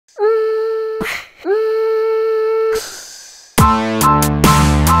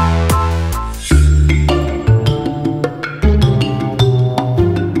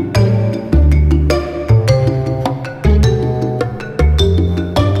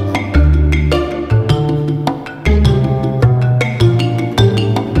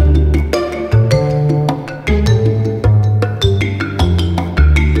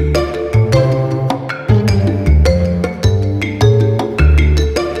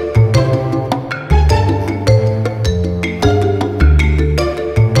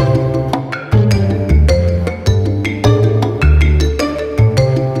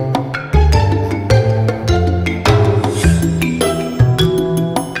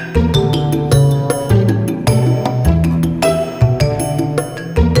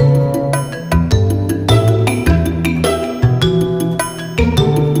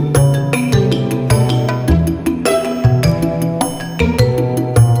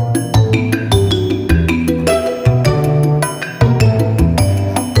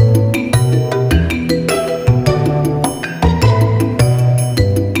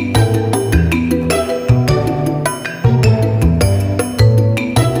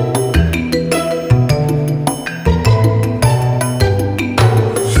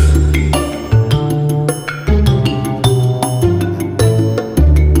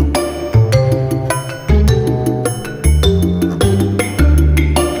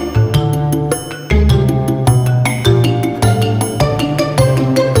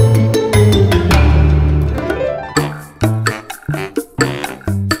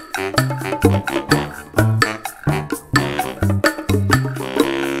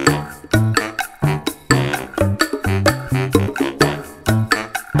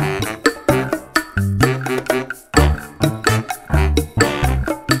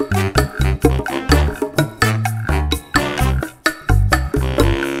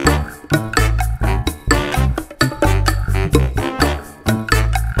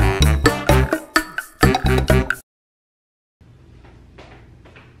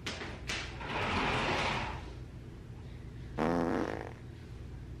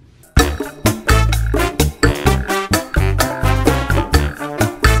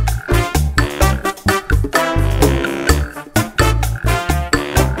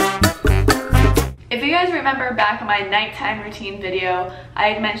back on my nighttime routine video,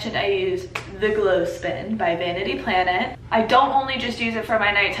 I had mentioned I use the Glow Spin by Vanity Planet. I don't only just use it for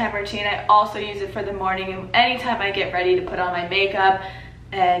my nighttime routine, I also use it for the morning and anytime I get ready to put on my makeup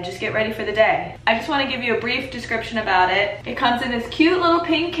and just get ready for the day. I just want to give you a brief description about it. It comes in this cute little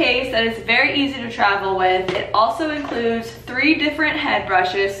pink case that is very easy to travel with. It also includes 3 different head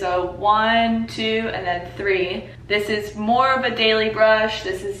brushes, so 1, 2, and then 3. This is more of a daily brush,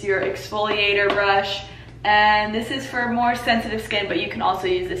 this is your exfoliator brush, and this is for more sensitive skin, but you can also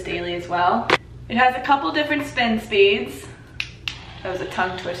use this daily as well. It has a couple different spin speeds. That was a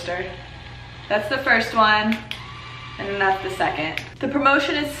tongue twister. That's the first one. And then that's the second. The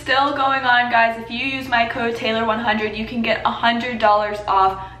promotion is still going on, guys. If you use my code Taylor100, you can get $100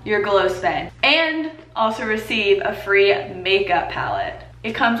 off your Glow Spin and also receive a free makeup palette.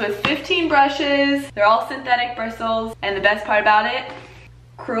 It comes with 15 brushes. They're all synthetic bristles, and the best part about it,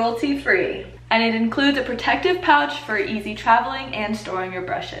 cruelty-free. And it includes a protective pouch for easy traveling and storing your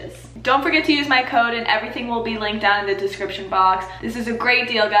brushes. Don't forget to use my code and everything will be linked down in the description box. This is a great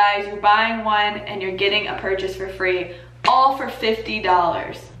deal, guys. You're buying one and you're getting a purchase for free, all for $50.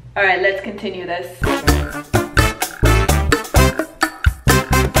 All right, let's continue this.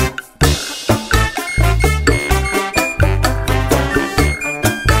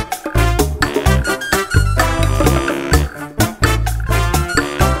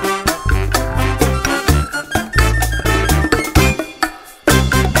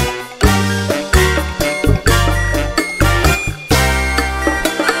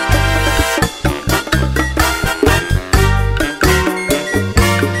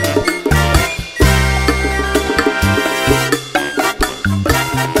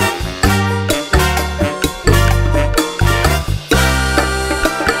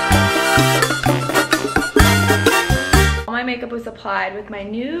 Makeup was applied with my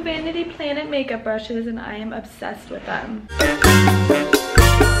new Vanity Planet makeup brushes, and I am obsessed with them.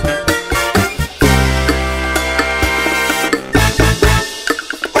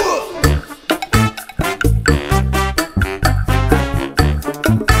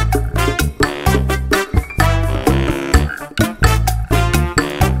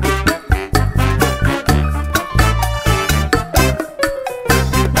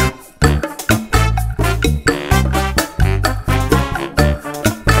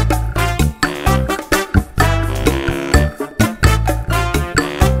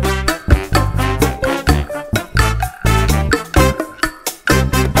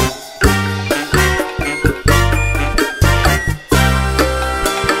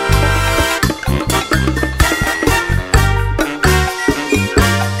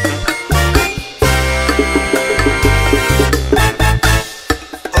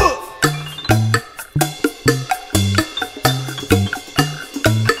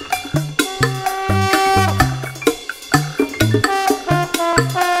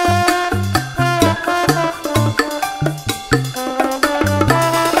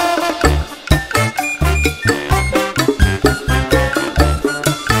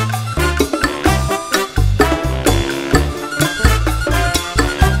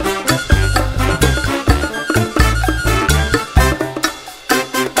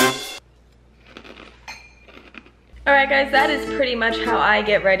 Alright guys, that is pretty much how I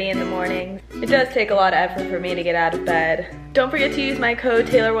get ready in the morning. It does take a lot of effort for me to get out of bed. Don't forget to use my code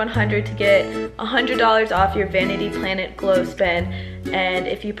Taylor100 to get $100 off your Vanity Planet Glow Spin. And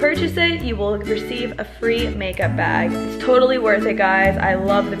if you purchase it, you will receive a free makeup bag. It's totally worth it, guys. I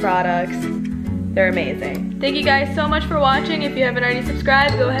love the products. They're amazing. Thank you guys so much for watching. If you haven't already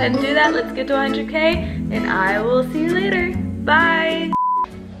subscribed, go ahead and do that. Let's get to 100K, and I will see you later. Bye!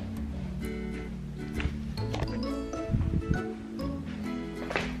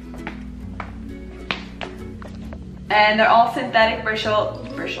 And they're all synthetic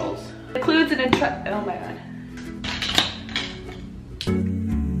bristles. Includes an oh my god.